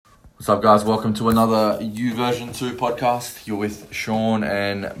What's up, guys? Welcome to another U-Version 2 podcast. You're with Sean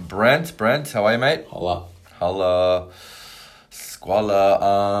and Brent. Brent, how are you, mate? Holla. Holla.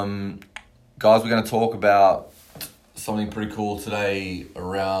 Squalla. Guys, we're going to talk about something pretty cool today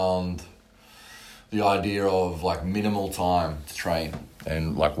around the idea of like minimal time to train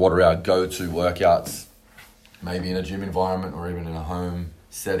and like what are our go-to workouts, maybe in a gym environment or even in a home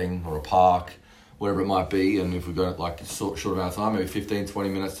setting or a park, wherever it might be. And if we've got like a short amount of time, maybe 15, 20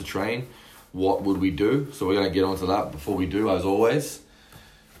 minutes to train, what would we do? So we're going to get onto that. Before we do, as always,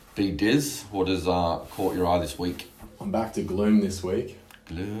 Big Diz, what has caught your eye this week? I'm back to gloom this week.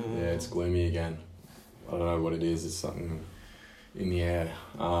 Gloom. Yeah, it's gloomy again. I don't know what it is. It's something in the air.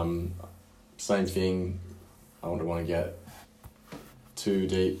 Same thing. I don't want to get too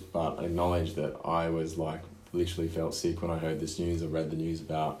deep, but I acknowledge that I was like literally felt sick when I heard this news. I read the news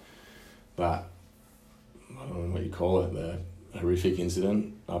about that. I don't know what you call it, the horrific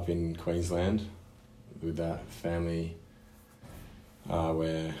incident up in Queensland with that family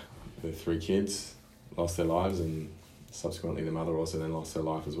where the 3 kids lost their lives and subsequently the mother also then lost her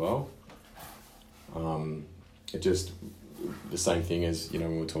life as well. It just, the same thing as,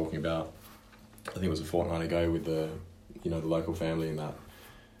 when we were talking about, I think it was a fortnight ago with the local family and that,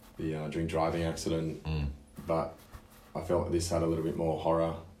 the drink driving accident. But I felt like this had a little bit more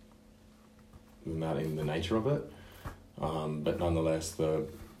horror than that in the nature of it. But nonetheless, the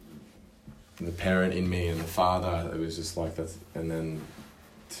parent in me and the father, it was just like that. And then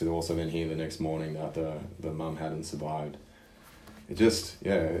to also then hear the next morning that the mum hadn't survived. It just,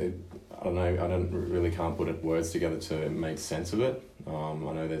 I don't know, I really can't put words together to make sense of it. I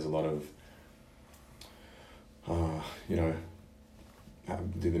know there's a lot of,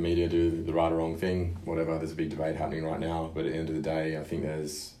 do the media do the right or wrong thing, whatever, there's a big debate happening right now, but at the end of the day, I think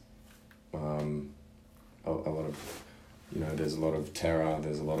there's a lot of, there's a lot of terror,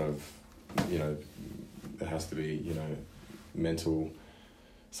 there's a lot of, there has to be, mental,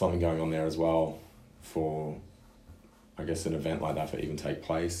 something going on there as well for, I guess, an event like that to even take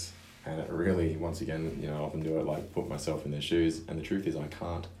place. And it really, once again, I often do it, like, put myself in their shoes, and the truth is I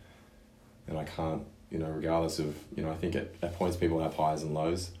can't. And I can't, regardless of, I think at points people have highs and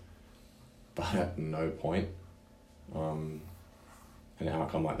lows, but at no point, an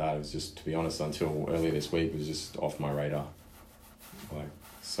outcome like that, it was just, to be honest, until earlier this week, was just off my radar. Like,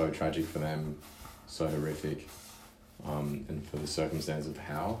 so tragic for them, so horrific, and for the circumstance of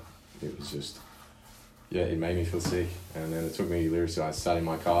how, it was just, it made me feel sick. And then it took me literally, I sat in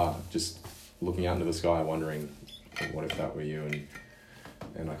my car, just looking out into the sky, wondering, what if that were you?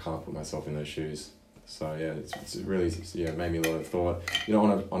 And I can't put myself in those shoes. So it's really, it made me a lot of thought.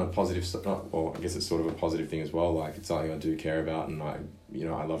 On a positive, or I guess it's sort of a positive thing as well. Like, it's something I do care about, and I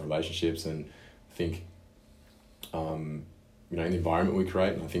love relationships, and I think, in the environment we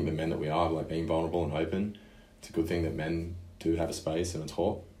create, and I think the men that we are, like being vulnerable and open, it's a good thing that men do have a space and a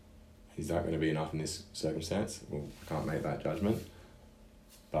talk. Is that going to be enough in this circumstance? Well, I can't make that judgment.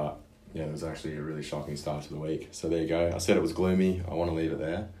 But it was actually a really shocking start to the week. So there you go. I said it was gloomy. I want to leave it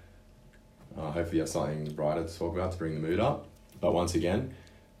there. Hopefully you have something brighter to talk about to bring the mood up. But once again,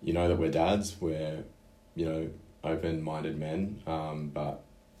 that we're dads, we're, open-minded men. But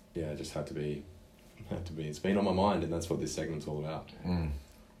it just had to be. It's been on my mind, and that's what this segment's all about.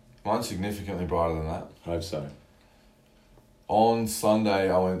 Mine's significantly brighter than that. Hope so. On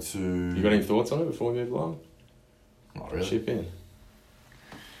Sunday, I went to... You got any thoughts on it before we move along? Not really. Chip in.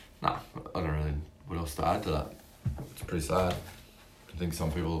 Nah, I don't really... What else to add to that? It's pretty sad. I think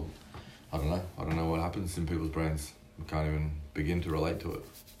some people... I don't know what happens in people's brains. We can't even begin to relate to it.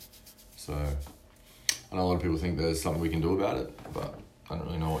 So, I know a lot of people think there's something we can do about it, but I don't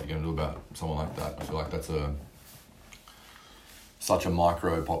really know what you're going to do about someone like that. I feel like that's such a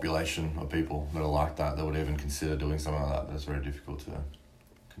micro population of people that are like that would even consider doing something like that. That's very difficult to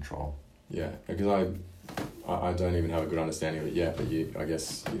control. Yeah, because I don't even have a good understanding of it yet, but I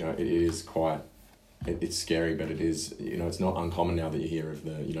guess, it is quite... It's scary, but it is, it's not uncommon now that you hear of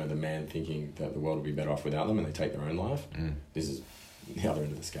the man thinking that the world would be better off without them and they take their own life. This is the other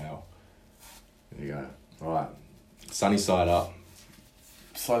end of the scale. There you go. All right. Sunny side up.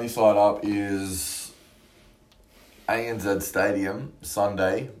 Sunny side up is ANZ Stadium,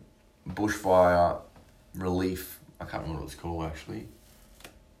 Sunday, bushfire relief. I can't remember what it's called, actually.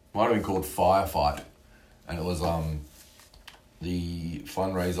 Might have been called Firefight. And it was the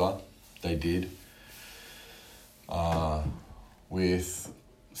fundraiser they did with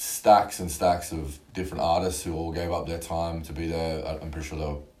stacks and stacks of different artists who all gave up their time to be there. I'm pretty sure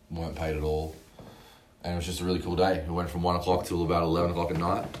they weren't paid at all. And it was just a really cool day. It went from 1 o'clock till about 11 o'clock at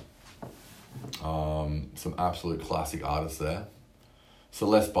night. Some absolute classic artists there.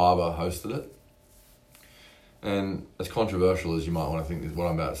 Celeste Barber hosted it. And as controversial as you might want to think what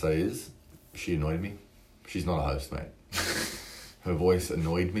I'm about to say is, she annoyed me. She's not a host, mate. Her voice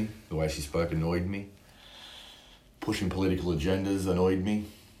annoyed me. The way she spoke annoyed me. Pushing political agendas annoyed me.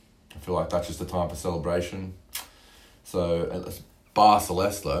 I feel like that's just a time for celebration. So, bar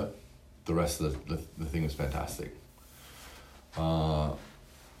Celeste though, the rest of the thing was fantastic.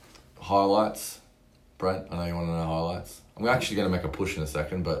 Highlights. Brent, I know you want to know highlights. I'm actually going to make a push in a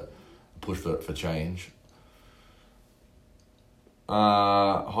second, but a push for change.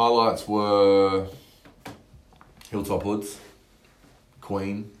 Highlights were Hilltop Hoods,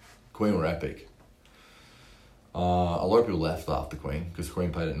 Queen were epic. A lot of people left after Queen because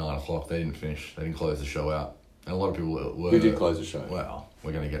Queen played at 9 o'clock. They didn't close the show out, and a lot of people were. Who did close the show? Well,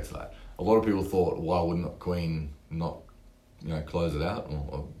 we're going to get to that. A lot of people thought, why wouldn't Queen not, close it out?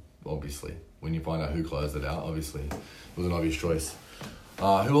 Well, obviously, when you find out who closed it out, obviously it was an obvious choice. Who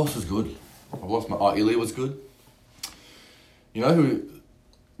else was good? I've lost my. Ilya was good. You know who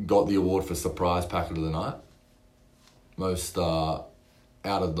got the award for surprise packet of the night? Most out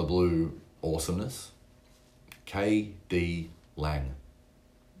of the blue awesomeness. KD Lang.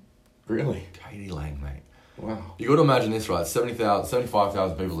 Really? KD Lang, mate. Wow. You got to imagine this, right?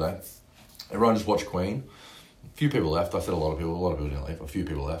 75,000 people there. Everyone just watched Queen. A few people left. I said a lot of people didn't leave. A few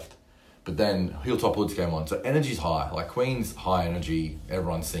people left. But then Hilltop Hoods came on. So energy's high. Like Queen's high energy.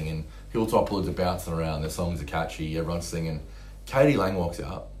 Everyone's singing. Hilltop Hoods are bouncing around. Their songs are catchy. Everyone's singing. KD Lang walks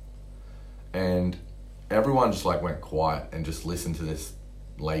out. And everyone just went quiet and just listened to this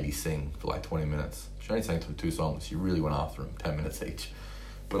lady sing for 20 minutes. She only sang 2 songs. She really went after them, 10 minutes each.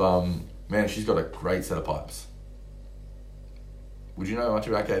 But man, she's got a great set of pipes. Would you know much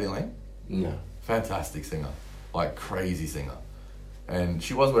about KD Lang? No. Fantastic singer. Crazy singer. And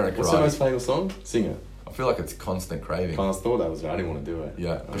she was wearing a karate. What's her most famous song? Sing it. I feel like it's Constant Craving. I thought that was it. I didn't want to do it.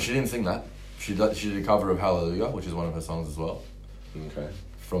 Yeah, but she didn't sing that. She did a cover of Hallelujah, which is one of her songs as well. Okay.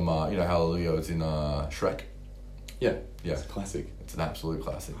 From, Hallelujah, it's in Shrek. Yeah. Yeah. It's a classic. It's an absolute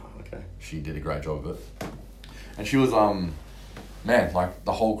classic. Oh, okay. She did a great job of it. And she was, man,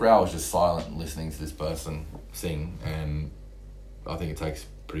 the whole crowd was just silent listening to this person sing. And I think it takes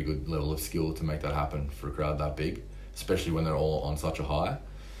pretty good level of skill to make that happen for a crowd that big, especially when they're all on such a high.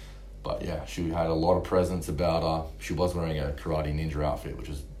 But yeah, she had a lot of presence about her. She was wearing a Karate Ninja outfit, which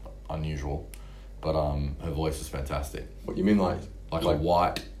is unusual. But her voice was fantastic. What, you mean like a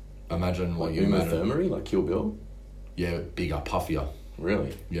white, imagine what you Uma imagine. Thurman, like Kill Bill? Yeah, bigger, puffier.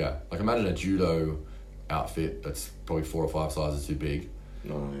 Really? Yeah, imagine a judo outfit that's probably 4 or 5 sizes too big.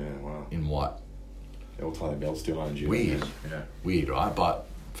 Oh yeah, wow. In white. They all tie their belts too high in judo. Weird. Yeah. Weird, right? But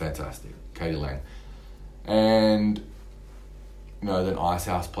fantastic. KD Lang. And, then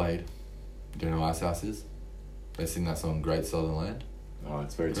Icehouse played. Do you know who Icehouse is? They sing that song, Great Southern Land. Oh,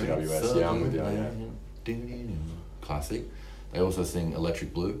 it's very TWS. Yeah, I'm with you, yeah. Classic. They also sing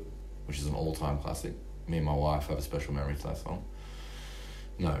Electric Blue, which is an all-time classic. Me and my wife have a special memory to that song.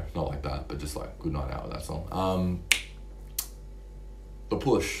 No, not like that, but just good night out with that song. The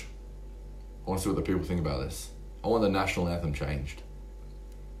push. I want to see what the people think about this. I want the national anthem changed.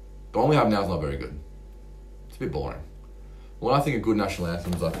 The one we have now is not very good. It's a bit boring. When I think of good national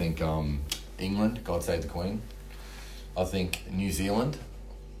anthems, I think England, God Save the Queen. I think New Zealand,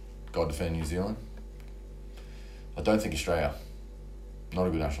 God Defend New Zealand. I don't think Australia. Not a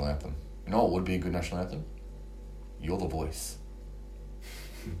good national anthem. You know what would be a good national anthem? You're the Voice.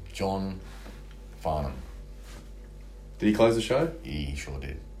 John Farnham. Did he close the show? He sure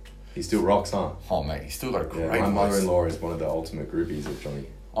did. He still rocks, huh? Oh, mate, he's still got a great My voice. mother-in-law is one of the ultimate groupies of Johnny.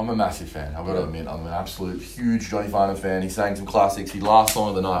 I'm a massive fan. I've got to admit, I'm an absolute huge Johnny Farnham fan. He sang some classics. His last song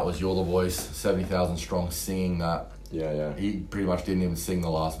of the night was You're the Voice, 70,000 strong, singing that. Yeah. He pretty much didn't even sing the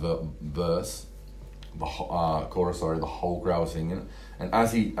last verse. Chorus, sorry. The whole crowd was singing it. And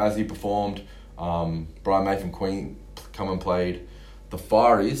as he performed, Brian May from Queen come and played. The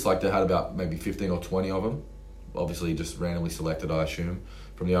Fireys, they had about maybe 15 or 20 of them. Obviously just randomly selected, I assume,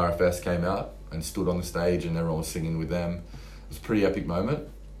 from the RFS came out and stood on the stage and everyone was singing with them. It was a pretty epic moment.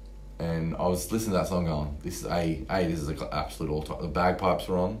 And I was listening to that song going, this is an absolute all-time... The bagpipes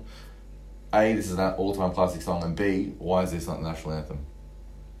were on. This is an all-time classic song. And B, why is this not the national anthem?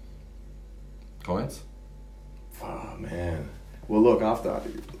 Comments? Oh, man. Well, look, after...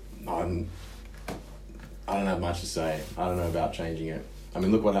 I don't have much to say. I don't know about changing it. I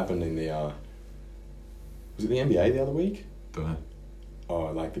mean, look what happened in the... was it the NBA the other week? Don't know.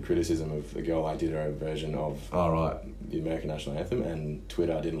 Oh, the criticism of the girl did her version of the American National Anthem, and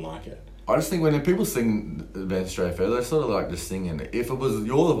Twitter didn't like it. I just think when people sing Advanced Australia Fair, they're sort of just singing. If it was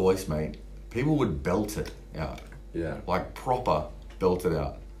You're the Voice, mate, people would belt it out. Yeah. Proper belt it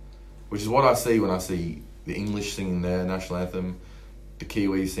out. Which is what I see when I see the English singing their national anthem, the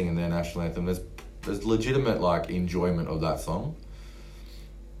Kiwis singing their national anthem. There's legitimate like enjoyment of that song.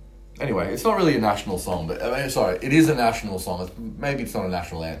 Anyway, it's not really a national song, but I mean, sorry, it is a national song. Maybe it's not a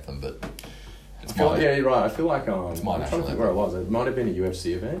national anthem, but it's yeah, you're right. I feel like it's my I'm trying national to think where it was. It might have been a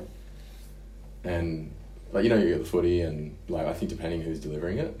UFC event, and like you get the footy, and like I think depending who's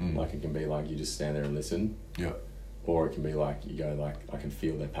delivering it, like it can be like you just stand there and listen. Yeah. Or it can be like you go like I can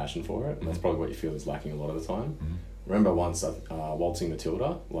feel their passion for it, and that's probably what you feel is lacking a lot of the time. Remember once Waltzing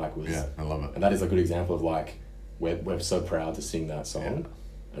Matilda was I love it, and that is a good example of like we're so proud to sing that song. Yeah.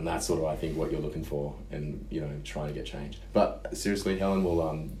 And that's sort of, I think, what you're looking for and, trying to get changed. But seriously, Helen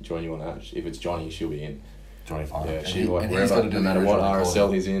will join you on that. If it's Johnny, she'll be in. Johnny Farnham. Yeah, wherever, no matter what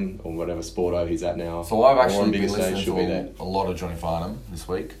RSL he's in or whatever Sporto he's at now. So I've actually been listening to a lot of Johnny Farnham this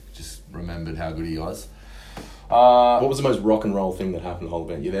week. Just remembered how good he was. What was the most rock and roll thing that happened the whole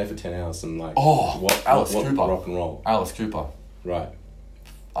event? You're there for 10 hours and like... Alice Cooper. Rock and roll? Alice Cooper. Right.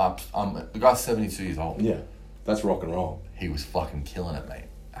 The guy's 72 years old. Yeah, that's rock and roll. He was fucking killing it, mate.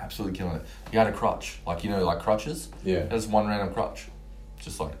 Absolutely killing it. He had a crutch, like crutches. Yeah. Just one random crutch,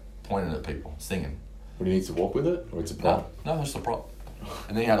 just like pointing at people, singing. What, he needs to walk with it, or it's a prop? No, it's just a prop.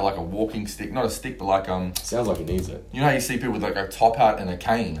 And then he had like a walking stick, not a stick, but like Sounds like he needs it. You know how you see people with like a top hat and a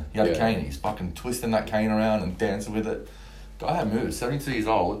cane. He had Yeah. a cane. He's fucking twisting that cane around and dancing with it. Guy had moves. 72 years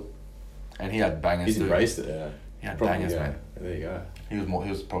old, and he had bangers. He's embraced it. Yeah. He had Probably, bangers, yeah. man. There you go. He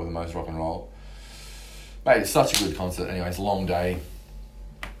was probably the most rock and roll. Mate, it's such a good concert. Anyway, it's a long day.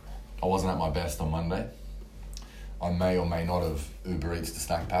 I wasn't at my best on Monday. I may or may not have Uber Eats the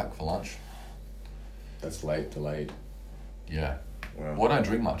snack pack for lunch. That's delayed. Yeah. Wow. Well, I don't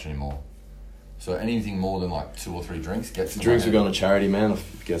drink much anymore. So anything more than like 2 or 3 drinks gets... Drinks are going to charity, man. I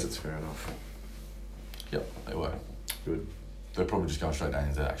guess it's fair enough. Yep, they were. Good. They're probably just going straight to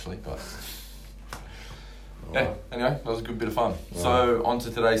ANZ actually, but... Right. Anyway, that was a good bit of fun. Right. So, on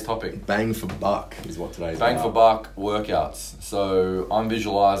to today's topic. Bang for buck is what today's Bang about. for buck workouts. So, I'm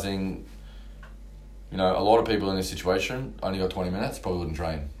visualising, a lot of people in this situation only got 20 minutes, probably wouldn't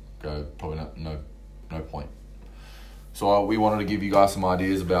train. Probably no point. So, we wanted to give you guys some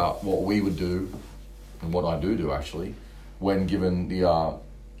ideas about what we would do, and what I do actually, when given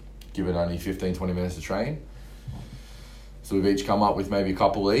only 15, 20 minutes to train. So, we've each come up with maybe a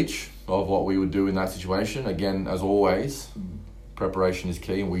couple each of what we would do in that situation. Again, as always, preparation is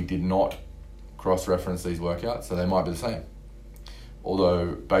key, and we did not cross-reference these workouts, so they might be the same.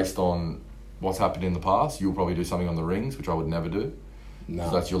 Although, based on what's happened in the past, you'll probably do something on the rings, which I would never do. No.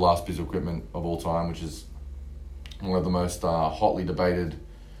 So that's your last piece of equipment of all time, which is one of the most hotly debated,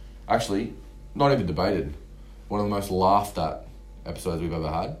 actually, not even debated, one of the most laughed at episodes we've ever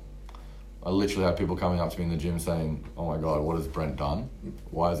had. I literally had people coming up to me in the gym saying, "Oh my God, what has Brent done?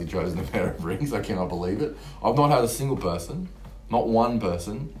 Why has he chosen a pair of rings? I cannot believe it." I've not had a single person, not one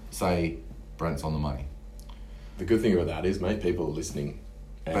person, say Brent's on the money. The good thing about that is, mate, people are listening.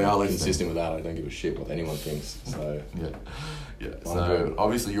 And they are listening. Consistent with that, I don't give a shit what anyone thinks. So yeah. So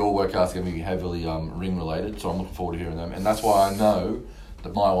obviously your workouts are going to be heavily ring related, so I'm looking forward to hearing them, and that's why I know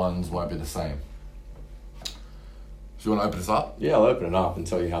that my ones won't be the same. So you want to open this up? Yeah, I'll open it up and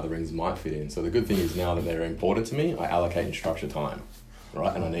tell you how the rings might fit in. So the good thing is now that they're important to me, I allocate and structure time,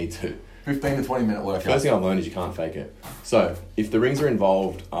 right? And I need to. 15 to 20 minute workout. First thing I've learned is you can't fake it. So if the rings are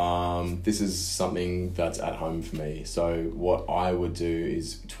involved, this is something that's at home for me. So what I would do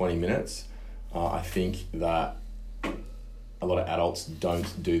is 20 minutes. I think that a lot of adults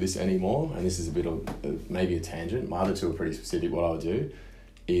don't do this anymore, and this is a bit of maybe a tangent. My other two are pretty specific. What I would do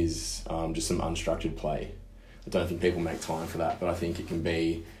is just some unstructured play. I don't think people make time for that, but I think it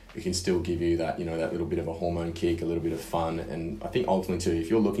can still give you that, that little bit of a hormone kick, a little bit of fun. And I think ultimately too, if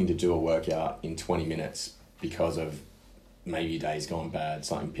you're looking to do a workout in 20 minutes because of maybe your day's gone bad,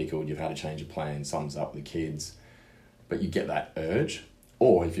 something pickled, you've had to change of plan, something's up with the kids, but you get that urge,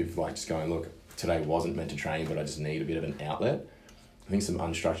 or if you're like just going, look, today wasn't meant to train, but I just need a bit of an outlet, I think some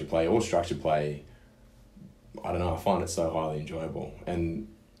unstructured play or structured play, I don't know, I find it so highly enjoyable. And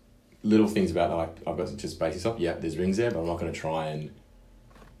little things about like, I've got just basic stuff, yeah, there's rings there, but I'm not going to try and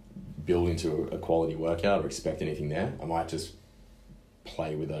build into a quality workout or expect anything there. I might just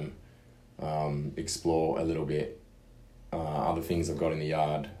play with them, explore a little bit. Other things I've got in the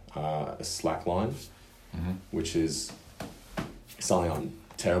yard, a slack line, which is something I'm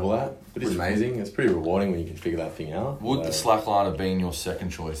terrible at, but it's amazing. It's pretty rewarding when you can figure that thing out. Would the slack line have been your second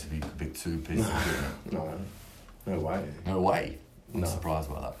choice if you could pick 2 pieces of equipment? No way. No way? I'm No. surprised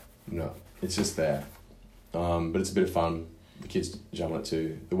by that. No, it's just there. But it's a bit of fun. The kids jump on it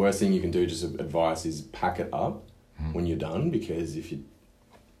too. The worst thing you can do, just advice, is pack it up when you're done, because if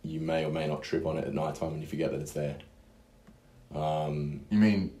you may or may not trip on it at night time and you forget that it's there. You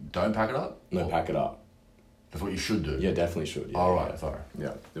mean don't pack it up? No, pack it up. That's what you should do? Yeah, definitely should. Yeah, All right, sorry. Yeah,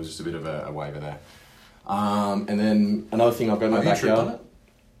 there was just a bit of a waiver there. And then another thing I've got in my backyard.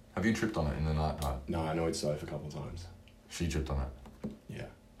 Have you tripped on it in the night time? No, I annoyed Soph a couple of times. She tripped on it? Yeah.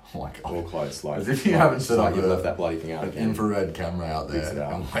 Oh my God. All close. Like, as if you haven't set up you've left that bloody thing out an infrared camera out there.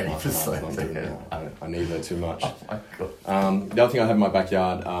 I'm waiting for Soph. I need her too much. Oh my God. The other thing I have in my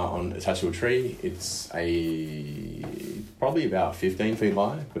backyard attached to a tree, it's probably about 15 feet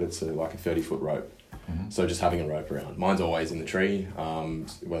high, but it's like a 30-foot rope. Mm-hmm. So just having a rope around. Mine's always in the tree,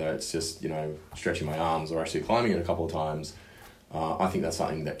 whether it's just, stretching my arms or actually climbing it a couple of times. I think that's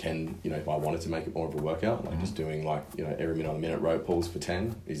something that can, if I wanted to make it more of a workout, like just doing every minute on the minute rope pulls for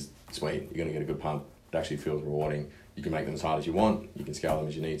 10 is sweet. You're going to get a good pump. It actually feels rewarding. You can make them as hard as you want. You can scale them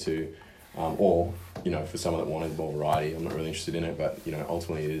as you need to. Or, for someone that wanted more variety, I'm not really interested in it, but,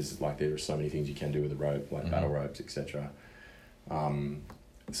 ultimately it is like there are so many things you can do with a rope, like battle ropes, etc.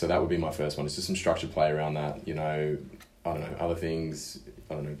 So that would be my first one. It's just some structured play around that, I don't know, other things,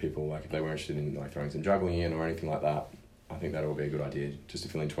 people, like if they were interested in like throwing some juggling in or anything like that, I think that would be a good idea, just to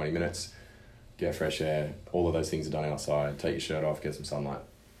fill in 20 minutes, get fresh air, all of those things are done outside, take your shirt off, get some sunlight.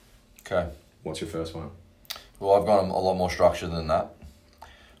 Okay. What's your first one? Well, I've got a lot more structure than that.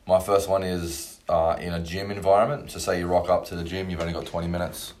 My first one is in a gym environment. So say you rock up to the gym, you've only got 20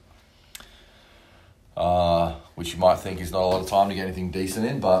 minutes, which you might think is not a lot of time to get anything decent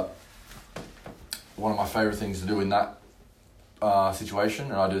in, but one of my favourite things to do in that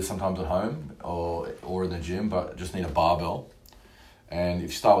situation, and I do it sometimes at home or in the gym, but just need a barbell. And if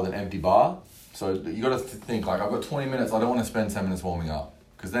you start with an empty bar, so you got to think like, I've got 20 minutes, I don't want to spend 10 minutes warming up,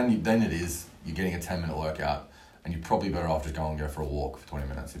 because then you're getting a 10-minute workout, and you're probably better off just going and go for a walk for 20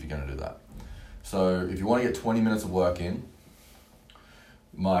 minutes if you're going to do that. So if you want to get 20 minutes of work in,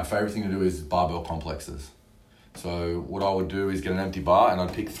 my favourite thing to do is barbell complexes. So what I would do is get an empty bar, and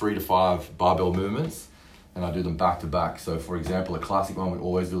I'd pick 3 to 5 barbell movements, and I do them back to back. So for example, a classic one we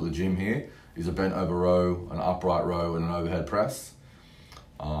always do at the gym here is a bent over row, an upright row, and an overhead press.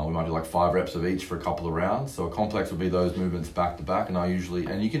 We might do like 5 reps of each for a couple of rounds. So a complex would be those movements back to back, and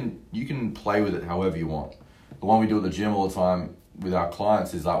you can play with it however you want. The one we do at the gym all the time with our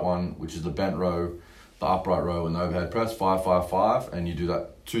clients is that one, which is the bent row, the upright row, and the overhead press, 5, 5, 5, and you do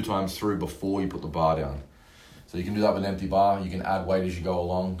that 2 times through before you put the bar down. So you can do that with an empty bar. You can add weight as you go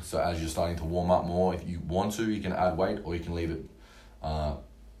along. So as you're starting to warm up more, if you want to, you can add weight, or you can leave it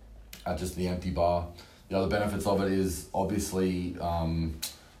at just the empty bar. The other benefits of it is obviously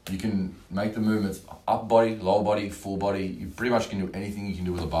you can make the movements up body, lower body, full body. You pretty much can do anything you can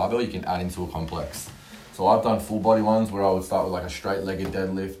do with a barbell, you can add into a complex. So I've done full body ones where I would start with like a straight legged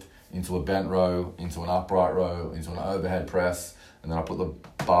deadlift, into a bent row, into an upright row, into an overhead press, and then I put the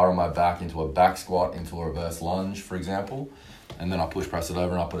bar on my back into a back squat, into a reverse lunge, for example, and then I push press it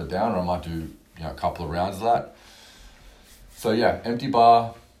over and I put it down, or I might do a couple of rounds of that. So yeah, empty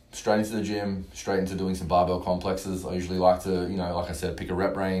bar, straight into the gym, straight into doing some barbell complexes. I usually like to, like I said, pick a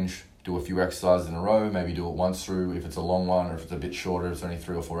rep range, do a few exercises in a row, maybe do it once through if it's a long one, or if it's a bit shorter, if it's only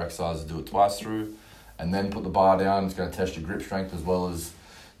 3 or 4 exercises, do it twice through, and then put the bar down. It's going to test your grip strength as well as,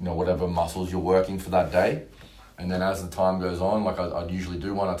 whatever muscles you're working for that day. And then as the time goes on, like I'd usually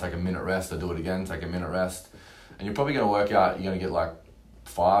do one, I take a minute rest, I do it again, take a minute rest, and you're probably going to work out, you're going to get like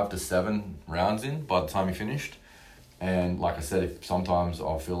 5 to 7 rounds in by the time you're finished. And like I said, if sometimes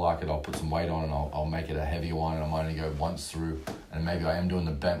I'll feel like it, I'll put some weight on and I'll make it a heavier one, and I might only go once through, and maybe I am doing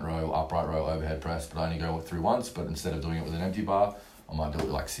the bent row, upright row, overhead press, but I only go through once, but instead of doing it with an empty bar, I might do it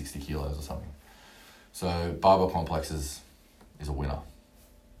with like 60 kilos or something. So barbell complexes is a winner,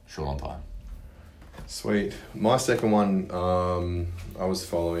 short on time. Sweet. My second one, I was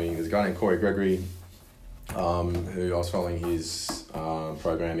following, there's a guy named Corey Gregory, who I was following his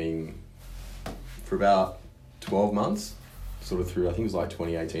programming for about 12 months, sort of through, I think it was like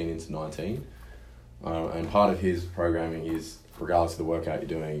 2018 into 19. And part of his programming is, regardless of the workout you're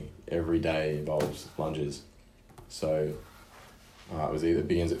doing, every day involves lunges. So it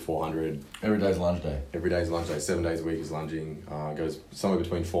begins at 400. Every day's lunge day. Every day's lunge day. 7 days a week is lunging. Goes somewhere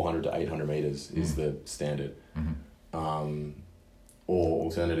between 400 to 800 meters is the standard. Mm-hmm. Or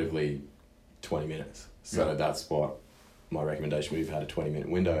alternatively, 20 minutes. So that's what my recommendation. We've had a 20-minute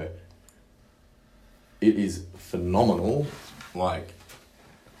window. It is phenomenal. Like,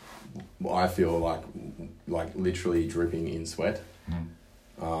 I feel like literally dripping in sweat.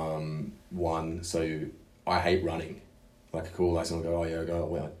 So I hate running. Like, cool, like someone go,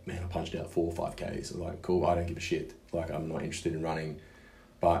 well, man, I punched out 4 or 5Ks. So like, cool, I don't give a shit. Like, I'm not interested in running.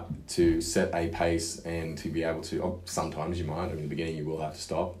 But to set a pace and to be able to, sometimes you might, in the beginning you will have to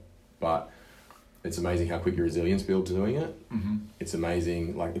stop, but it's amazing how quick your resilience builds doing it. Mm-hmm. It's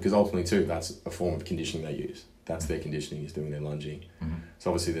amazing, like, because ultimately too, that's a form of conditioning they use. That's their conditioning, is doing their lunging. Mm-hmm.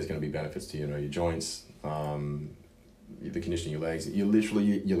 So obviously there's going to be benefits to, your joints, the conditioning of your legs.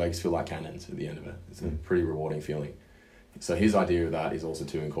 Your legs feel like cannons at the end of it. It's a pretty rewarding feeling. So his idea of that is also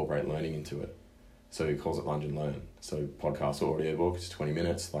to incorporate learning into it. So he calls it Lunge and Learn. So podcast or audio book, it's 20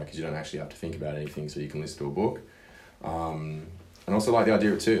 minutes, like, 'cause you don't actually have to think about anything, so you can listen to a book. And also, like, the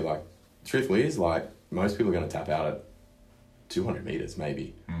idea of too, like, truthfully is, like, most people are going to tap out at 200 meters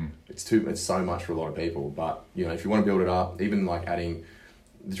maybe. It's so much for a lot of people, but if you want to build it up, even like adding,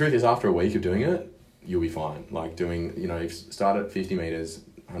 the truth is after a week of doing it, you'll be fine. Like doing, if start at 50 meters,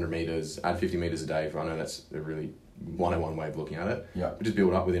 100 meters, add 50 meters a day. I know that's a really 101 way of looking at it. Yeah. But just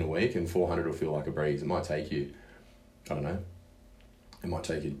build up within a week, and 400 will feel like a breeze. It might take you, I don't know, it might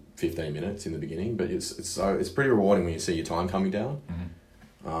take you 15 minutes in the beginning, but it's pretty rewarding when you see your time coming down. Mm-hmm.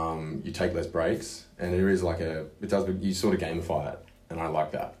 You take less breaks, and there is you sort of gamify it, and I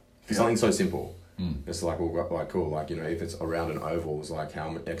like that. For something so simple. It's like, well, like, cool, like, if it's around an oval, it's like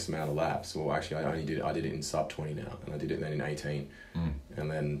how X amount of laps. Well, actually, I did it in sub 20 now, and I did it then in 18.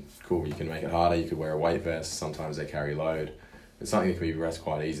 And then, cool, you can make it harder. You could wear a weight vest. Sometimes they carry load. It's something that can be progressed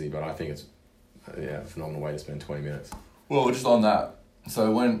quite easily, but I think it's a phenomenal way to spend 20 minutes. Well, just on that,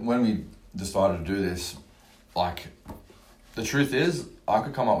 so when we decided to do this, like, the truth is, I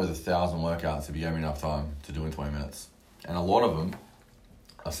could come up with 1,000 workouts if you gave me enough time to do in 20 minutes. And a lot of them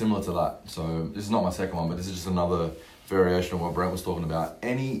are similar to that. So this is not my second one, but this is just another variation of what Brent was talking about.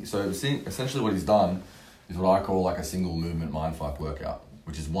 So essentially what he's done is what I call like a single movement mindfuck workout,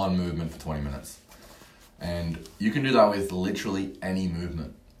 which is one movement for 20 minutes. And you can do that with literally any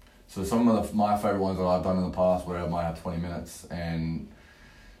movement. So some of my favorite ones that I've done in the past, where I might have 20 minutes and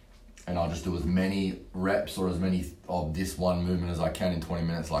I'll just do as many reps or as many of this one movement as I can in 20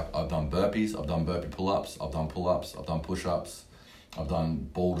 minutes. Like, I've done burpees, I've done burpee pull-ups, I've done pull-ups, I've done push-ups, I've done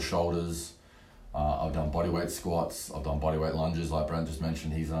ball to shoulders, I've done bodyweight squats, I've done bodyweight lunges like Brent just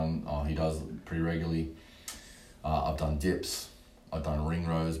mentioned he does pretty regularly. I've done dips, I've done ring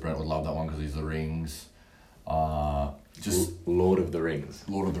rows. Brent would love that one because he's the rings. Just Lord of the Rings.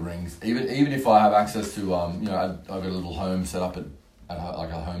 Lord of the Rings. Even if I have access to, I've got a little home set up like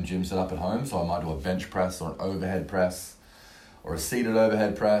a home gym set up at home, so I might do a bench press or an overhead press or a seated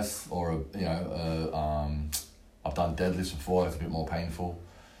overhead press or I've done deadlifts before. It's a bit more painful.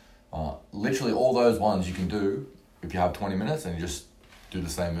 Literally all those ones you can do if you have 20 minutes and you just do the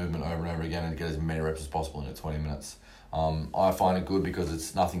same movement over and over again and get as many reps as possible in 20 minutes. I find it good because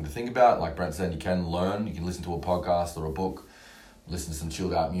it's nothing to think about. Like Brent said, you can learn. You can listen to a podcast or a book, listen to some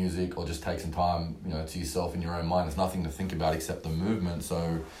chilled out music, or just take some time, to yourself in your own mind. There's nothing to think about except the movement.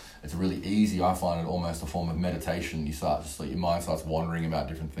 So it's really easy. I find it almost a form of meditation. Your mind starts wandering about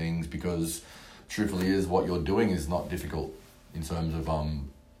different things because truthfully is what you're doing is not difficult in terms of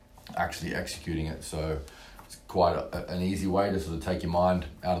actually executing it. So it's quite an easy way to sort of take your mind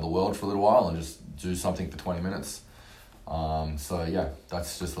out of the world for a little while and just do something for 20 minutes. So yeah,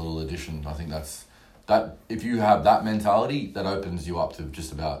 that's just a little addition. I think that if you have that mentality, that opens you up to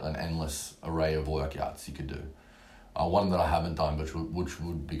just about an endless array of workouts you could do. One that I haven't done, which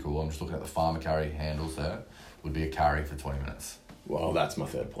would be cool, I'm just looking at the farmer carry handles there, would be a carry for 20 minutes. Well, that's my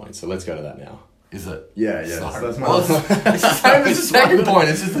third point, so let's go to that now. Is it? Yeah. Sorry. So that's my it's the same as the second point.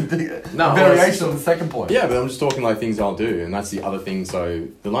 It's just a variation of the second point. Yeah, but I'm just talking like things I'll do, and that's the other thing. So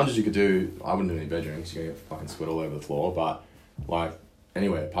the lunges you could do, I wouldn't do in your bedroom because you're going to get fucking sweat all over the floor, but like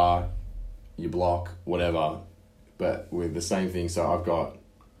anywhere, park, you block, whatever, but with the same thing. So I've got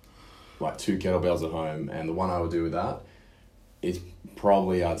like 2 kettlebells at home, and the one I would do with that is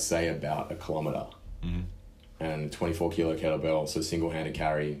probably, I'd say, about 1 kilometer. Mm-hmm. And 24 kilo kettlebell, so single-handed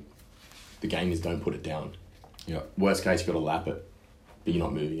carry. The game is don't put it down. Yeah. Worst case, you've got to lap it, but you're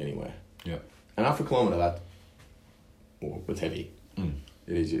not moving anywhere. Yeah. And after a kilometre, it's heavy. Mm.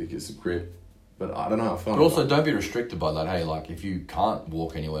 It is, it's a grip. But I don't know, I feel But also, don't be restricted by that. Hey, like, if you can't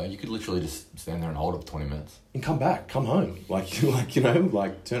walk anywhere, you could literally just stand there and hold it for 20 minutes. And come back, come home. Like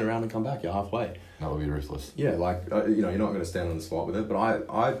turn around and come back, you're halfway. That would be ruthless. Yeah, you're not going to stand on the spot with it, but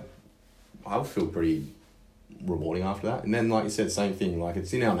I would feel pretty rewarding after that. And then, like you said, same thing, like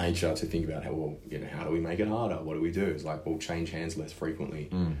it's in our nature to think about how do we make it harder? What do we do? It's like we'll change hands less frequently.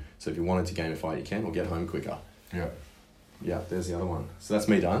 So if you wanted to gamify it, you can, or get home quicker. Yeah, there's the other one. So that's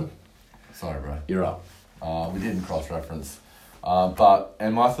me done. Sorry, bro. You're up. We didn't cross-reference.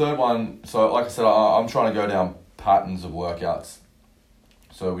 And my third one, so like I said, I'm trying to go down patterns of workouts.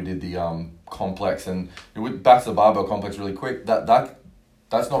 So we did the complex, and back to the barbell complex really quick. That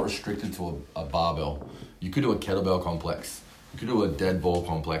that's not restricted to a barbell. You could do a kettlebell complex. You could do a dead ball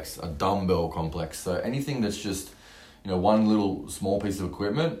complex, a dumbbell complex. So anything that's just, one little small piece of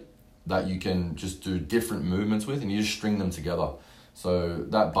equipment that you can just do different movements with, and you just string them together. So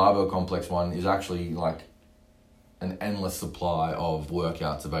that barbell complex one is actually like an endless supply of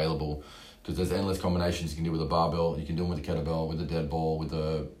workouts available, because there's endless combinations you can do with a barbell. You can do them with a kettlebell, with a dead ball, with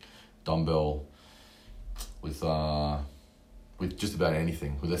a dumbbell, with just about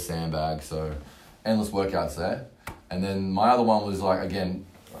anything, with a sandbag. So endless workouts there. And then my other one was like, again,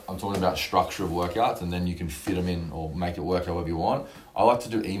 I'm talking about structure of workouts, and then you can fit them in or make it work however you want. I like to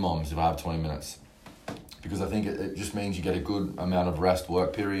do EMOMs if I have 20 minutes, because I think it just means you get a good amount of rest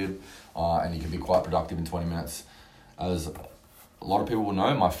work period, and you can be quite productive in 20 minutes. As a lot of people will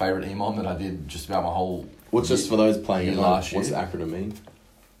know, my favourite EMOM that I did just about my whole What's just for those playing year at last home, year. what's the acronym mean?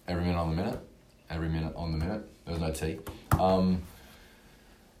 Every minute on the minute. Every minute on the minute. There's no T.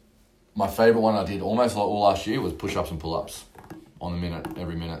 My favourite one I did almost like all last year was push-ups and pull-ups on the minute,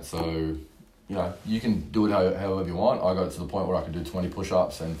 every minute. So, you can do it however you want. I got to the point where I could do 20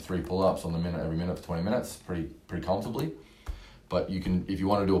 push-ups and 3 pull-ups on the minute, every minute for 20 minutes, pretty comfortably. But you can, if you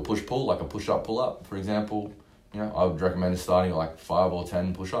want to do a push-pull, like a push-up, pull-up, for example, I would recommend starting at like 5 or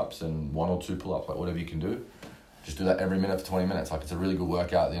 10 push-ups and 1 or 2 pull-ups, like whatever you can do. Just do that every minute for 20 minutes. Like, it's a really good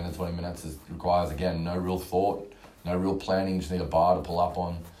workout at the end of 20 minutes. It requires, again, no real thought, no real planning. You just need a bar to pull up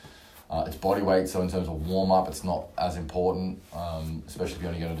on. It's body weight, so in terms of warm-up, it's not as important, especially if you're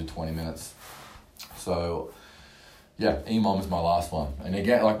only going to do 20 minutes. So, yeah, EMOM is my last one. And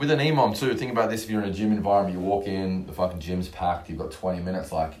again, like with an EMOM too, think about this: if you're in a gym environment, you walk in, the fucking gym's packed, you've got 20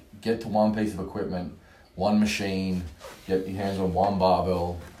 minutes, like, get to one piece of equipment, one machine, get your hands on one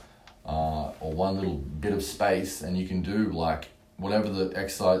barbell, or one little bit of space, and you can do like whatever the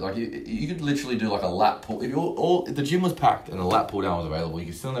exercise, like you could literally do like a lat pull. If the gym was packed and a lat pull down was available, you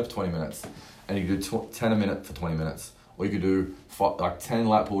could sit in there for 20 minutes, and you could do 10 a minute for 20 minutes. Or you could do 10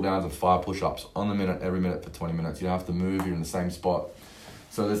 lat pull downs and 5 push-ups on the minute, every minute for 20 minutes. You don't have to move, you're in the same spot.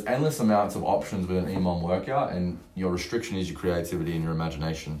 So there's endless amounts of options with an EMOM workout, and your restriction is your creativity and your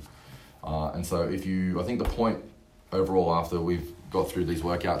imagination. And so I think the point overall after we've got through these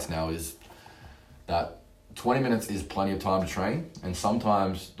workouts now is that 20 minutes is plenty of time to train, and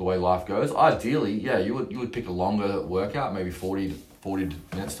sometimes the way life goes, ideally, you would pick a longer workout, maybe 40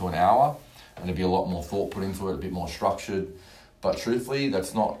 minutes to an hour, and there'd be a lot more thought put into it, a bit more structured. But truthfully,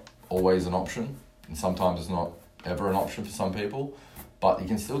 that's not always an option, and sometimes it's not ever an option for some people. But you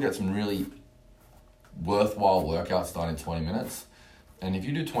can still get some really worthwhile workouts done in 20 minutes. And if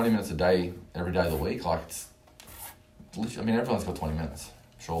you do 20 minutes a day, every day of the week, everyone's got 20 minutes,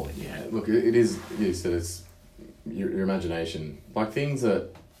 surely. Yeah, look, it is that it's your imagination. Like, things that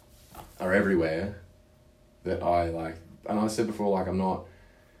are everywhere that I like, and I said before, like, I'm not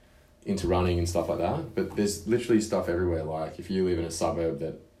into running and stuff like that, but there's literally stuff everywhere. Like, if you live in a suburb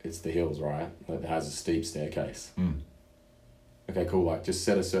that it's the hills, right, that has a steep staircase. Okay, cool, like, just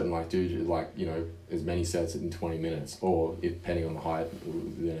set a certain, like, do, like, as many sets in 20 minutes, or depending on the height,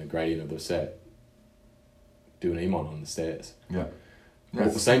 gradient of the set, do an EMOM on the stairs. Yeah. Well,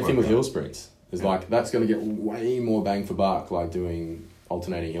 the same thing with hill sprints. It's like, that's going to get way more bang for buck, like doing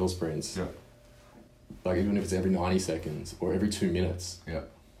alternating hill sprints. Yeah. Like, even if it's every 90 seconds or every 2 minutes. Yeah.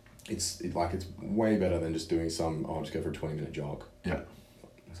 It's way better than just doing I'll just go for a 20-minute jog. Yeah.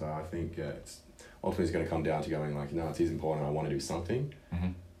 So I think ultimately it's going to come down to going like, no, it is important, I want to do something.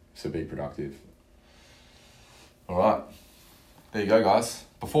 Mm-hmm. So be productive. All right. There you go, guys.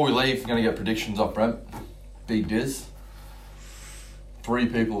 Before we leave, we're going to get predictions off Brent. Big Diz. 3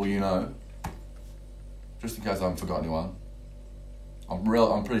 people just in case I haven't forgotten anyone.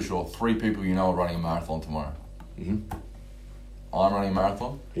 I'm pretty sure 3 people are running a marathon tomorrow. Mm-hmm. I'm running a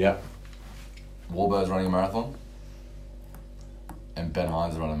marathon. Yeah. Warbird's running a marathon. And Ben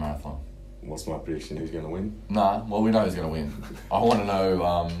Hines is running a marathon. What's my prediction? Who's going to win? Nah, well, we know who's going to win. I want to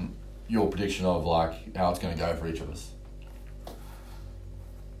know your prediction of like how it's going to go for each of us.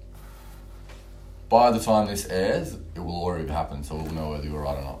 By the time this airs, it will already have happened, so we'll know whether you were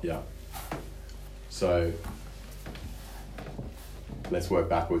right or not. Yeah. So let's work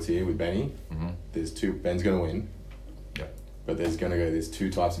backwards here with Benny. Mm-hmm. There's 2. Ben's going to win. Yeah. But there's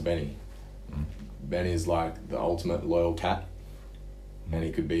 2 types of Benny. Mm-hmm. Ben is like the ultimate loyal cat. And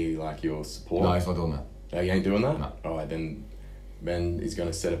he could be like your support. No, he's not doing that. Oh, he ain't doing that? No. Alright, then Ben is going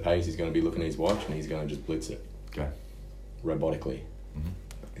to set a pace. He's going to be looking at his watch and he's going to just blitz it. Okay. Robotically. Mm-hmm.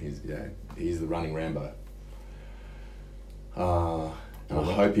 He's the running Rambo. And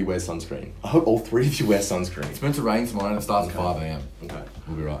I hope he wears sunscreen. I hope all 3 of you wear sunscreen. It's meant to rain tomorrow and it starts at 5 a.m. Okay.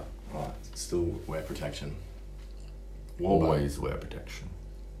 We'll be right. Alright, still wear protection. Always wear protection.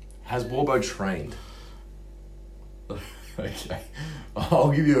 Has Warbo trained? Okay.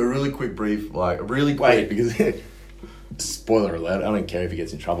 I'll give you a really quick brief, Wait, because spoiler alert, I don't care if he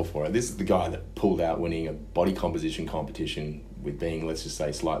gets in trouble for it. This is the guy that pulled out winning a body composition competition with being, let's just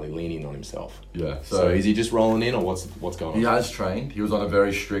say, slightly lenient on himself. Yeah. So is he just rolling in, or what's going on? He has trained. He was on a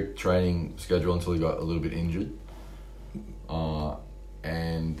very strict training schedule until he got a little bit injured.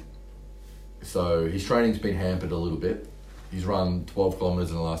 And so his training's been hampered a little bit. He's run 12 kilometres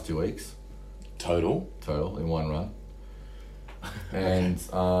in the last 2 weeks. Total In one run. And he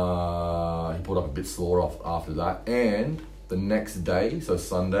pulled up a bit sore off after that. And the next day, so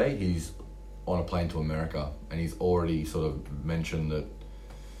Sunday, he's on a plane to America. And he's already sort of mentioned that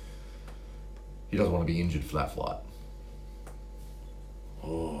he doesn't want to be injured for that flight.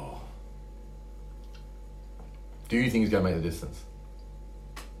 Oh. Do you think he's going to make the distance?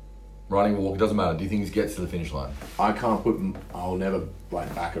 Running, walk, it doesn't matter. Do you think he gets to the finish line? I'll never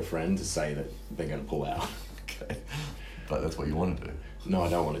back a friend to say that they're going to pull out. Okay. But that's what you want to do. No, I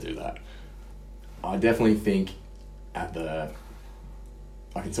don't want to do that. I definitely think I can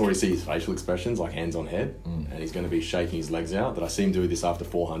already see his facial expressions, like hands on head, and he's going to be shaking his legs out. That I see him do this after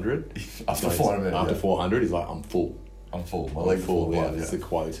 400. After 400, he's like, I'm full. I'm full. My I'm legs full, full. yeah, that's the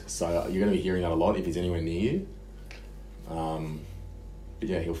quote. So you're going to be hearing that a lot if he's anywhere near you. But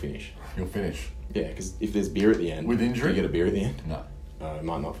yeah, he'll finish. He'll finish. Yeah, because if there's beer at the end... With injury? Do you get a beer at the end? No. He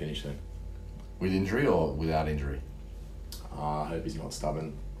might not finish then. With injury or without injury? I hope he's not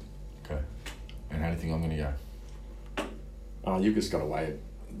stubborn. Okay. And how do you think I'm going to go? You've just got a way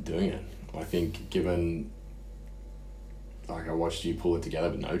of doing it. I think given... I watched you pull it together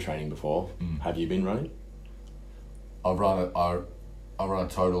with no training before. Have you been running? I've run a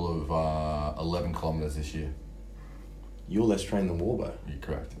total of 11 kilometres this year. You're less trained than Warbo. You're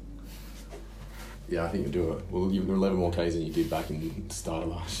correct. Yeah, I think you'll do it. Well, you've got 11 more Ks than you did back in the start of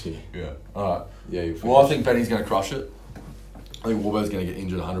last year. Yeah. All right. Yeah, you'll finish. Well, I think Benny's going to crush it. I think Warbo's going to get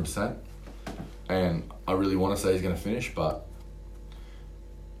injured 100%. And I really want to say he's going to finish, but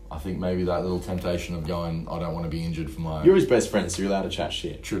I think maybe that little temptation of going, I don't want to be injured for my... You're his best friend, so you're allowed to chat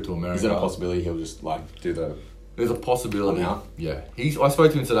shit. Trip to America. Is there a possibility he'll just, do the... There's a possibility. Yeah. I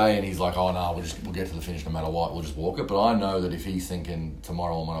spoke to him today and he's like, oh, no, we'll get to the finish no matter what. We'll just walk it. But I know that if he's thinking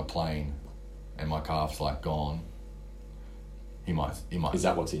tomorrow I'm on a plane and my calf's gone, he might. Is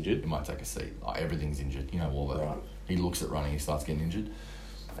that what's injured? He might take a seat. Everything's injured. You know, Warbo. Right. He looks at running, he starts getting injured.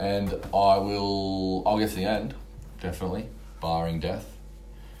 And I'll get to the end, definitely, barring death.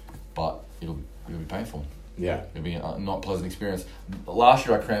 But it'll be painful. Yeah. It'll be a not pleasant experience. Last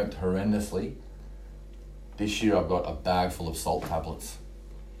year I cramped horrendously. This year I've got a bag full of salt tablets,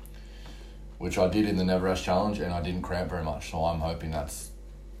 which I did in the Never Rest Challenge, and I didn't cramp very much. So I'm hoping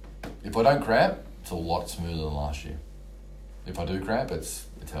if I don't cramp, it's a lot smoother than last year. If I do cramp, it's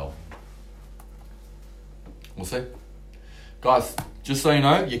hell. We'll see. Guys, just so you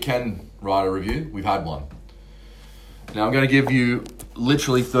know, you can write a review. We've had one. Now I'm going to give you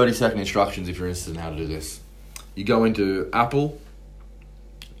literally 30-second instructions if you're interested in how to do this. You go into Apple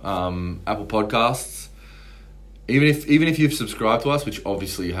Podcasts. Even if you've subscribed to us, which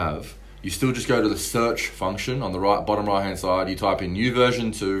obviously you have, you still just go to the search function on the bottom right hand side. You type in new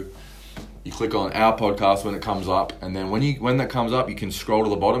version 2. You click on our podcast when it comes up, and then when that comes up, you can scroll to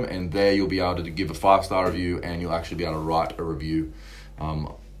the bottom, and there you'll be able to give a 5-star review, and you'll actually be able to write a review.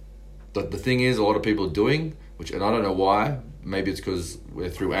 The thing is, a lot of people are doing, and I don't know why. Maybe it's because we're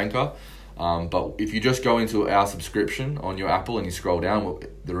through Anchor. But if you just go into our subscription on your Apple and you scroll down,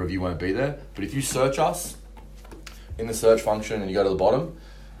 the review won't be there. But if you search us in the search function and you go to the bottom,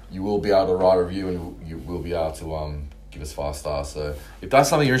 you will be able to write a review, and you will be able to give us 5 stars. So if that's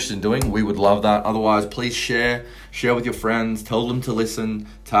something you're interested in doing, we would love that. Otherwise, please share with your friends, tell them to listen,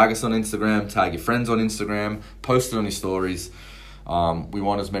 tag us on Instagram, tag your friends on Instagram, post it on your stories. We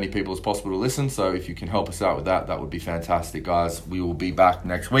want as many people as possible to listen, so if you can help us out with that would be fantastic, guys. We will be back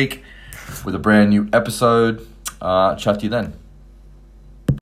next week with a brand new episode. Chat to you then.